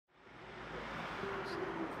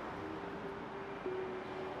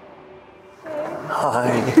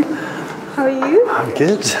Hi. How are you? I'm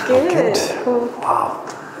good. Good. I'm good. Cool. Wow.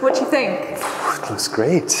 What do you think? It looks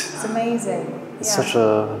great. It's amazing. It's such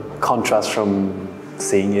a contrast from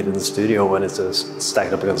seeing it in the studio when it's just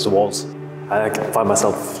stacked up against the walls. I can find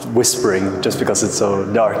myself whispering just because it's so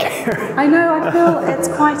dark here. I know, I feel it's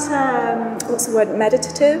quite, what's the word,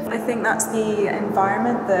 meditative. I think that's the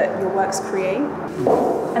environment that your works create.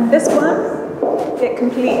 And this one, it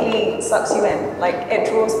completely sucks you in. Like, it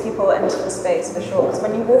draws people into the space for sure. Because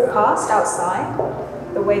when you walk past outside,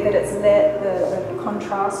 the way that it's lit, the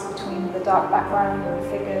contrast between the dark background and the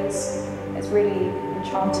figures, is really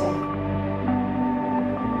enchanting.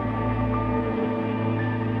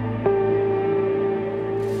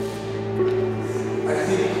 I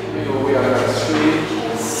think we have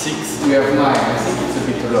 3, 6, we have 9. I think it's a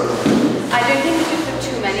bit a lot. I don't think we should put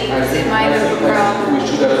too many. I think we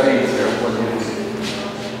should have 8 here.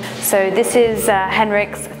 So this is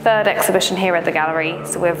Henrik's 3rd exhibition here at the gallery,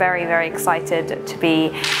 so we're very, very excited to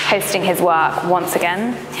be hosting his work once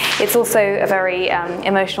again. It's also a very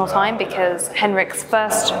emotional time because Henrik's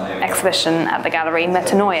 1st exhibition at the gallery,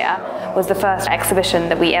 Metanoia, was the 1st exhibition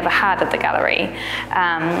that we ever had at the gallery.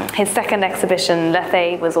 His 2nd exhibition,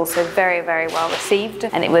 Lethe, was also very, very well received,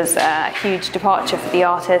 and it was a huge departure for the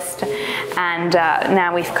artist. And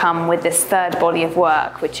now we've come with this 3rd body of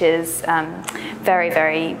work, which is very,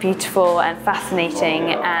 very beautiful and fascinating.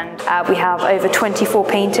 And we have over 24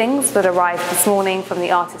 paintings that arrived this morning from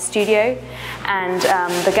the artist studio. And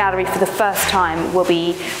the gallery for the first time will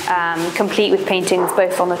be complete with paintings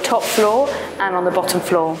both on the top floor and on the bottom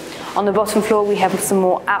floor. On the bottom floor we have some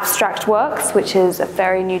more abstract works, which is a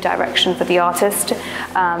very new direction for the artist,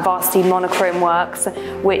 vastly monochrome works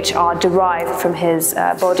which are derived from his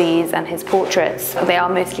bodies and his portraits. They are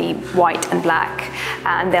mostly white and black,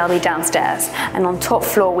 and they'll be downstairs. And on top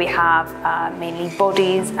floor we have mainly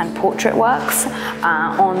bodies and portrait works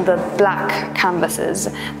on the black canvases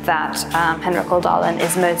that Henrik Uldalen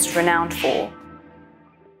is most renowned for.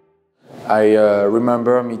 I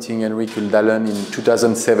remember meeting Henrik Uldalen in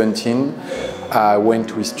 2017. I went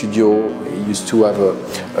to his studio. He used to have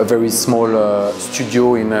a very small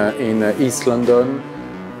studio in East London,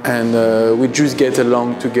 and we just get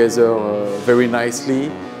along together very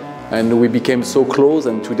nicely, and we became so close.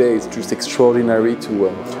 And today it's just extraordinary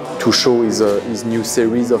to show his new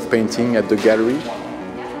series of painting at the gallery.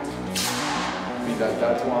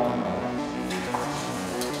 That one.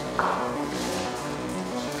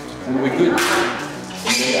 And we're good.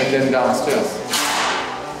 And then downstairs.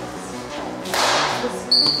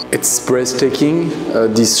 It's breathtaking,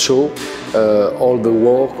 this show. All the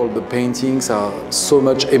work, all the paintings are so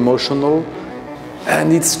much emotional.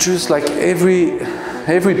 And it's just like every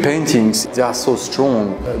paintings, they are so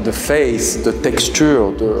strong. The face, the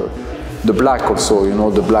texture, the black also, you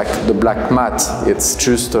know, the black matte. It's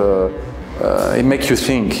just, it makes you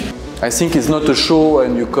think. I think it's not a show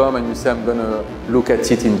and you come and you say, I'm gonna look at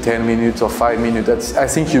it in 10 minutes or 5 minutes. I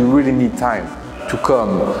think you really need time to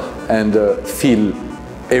come and feel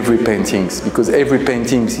every painting, because every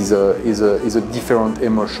painting is a different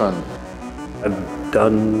emotion. I've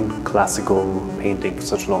done classical painting for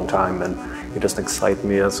such a long time, and it doesn't excite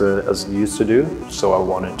me as it used to do. So I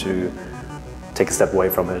wanted to take a step away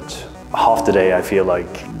from it. Half the day I feel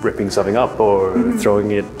like ripping something up or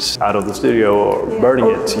throwing it out of the studio or burning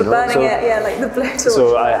it. You know? Burning it, yeah, like the blowtorch.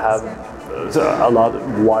 So I have a lot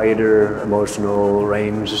wider emotional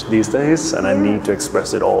range these days, and I need to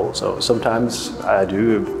express it all. So sometimes I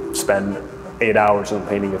do spend 8 hours on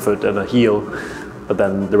painting a foot and a heel, but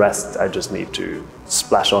then the rest I just need to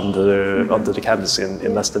splash onto the canvas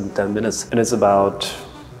in less than 10 minutes. And it's about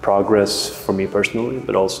progress for me personally,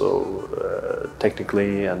 but also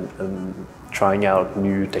technically and trying out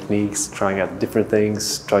new techniques, trying out different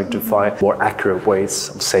things, trying to find more accurate ways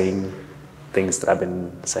of saying things that I've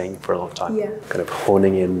been saying for a long time. Yeah. Kind of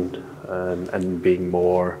honing in and being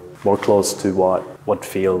more close to what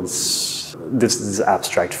feels this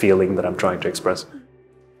abstract feeling that I'm trying to express.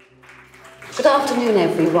 Good afternoon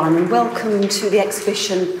everyone, and welcome to the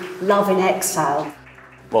exhibition Love in Exile.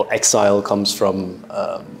 Well, exile comes from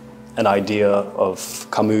an idea of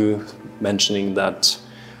Camus mentioning that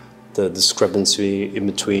the discrepancy in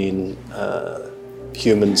between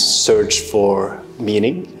humans' search for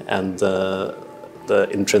meaning and the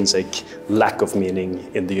intrinsic lack of meaning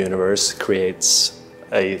in the universe creates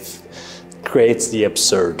the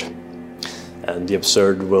absurd. And the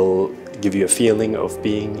absurd will give you a feeling of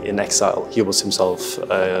being in exile. He was himself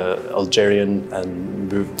Algerian and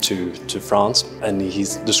moved to France, and he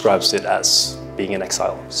describes it as being in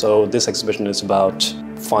exile. So this exhibition is about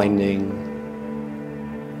finding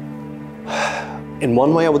In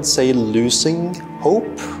one way, I would say losing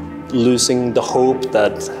hope. Losing the hope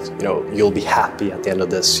that you'll be happy at the end of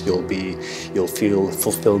this, you'll feel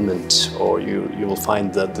fulfillment, or you will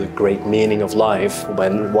find the great meaning of life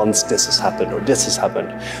when once this has happened or this has happened.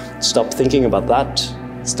 Stop thinking about that.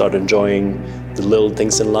 Start enjoying the little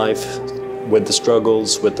things in life, with the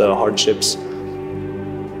struggles, with the hardships,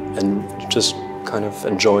 and just kind of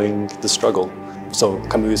enjoying the struggle. So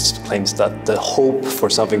Camus claims that the hope for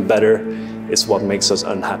something better is what makes us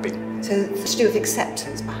unhappy. So to do with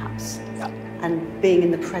acceptance, perhaps? Yeah. And being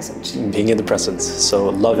in the present? Being in the present. So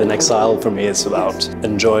Love in Exile for me is about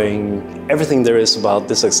enjoying everything there is about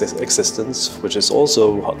this existence, which is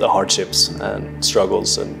also the hardships and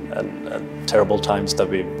struggles and terrible times that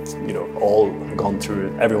we've all gone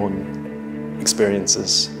through. Everyone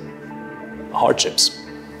experiences hardships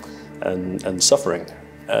and suffering,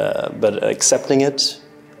 but accepting it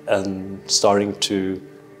and starting to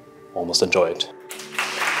almost enjoy it.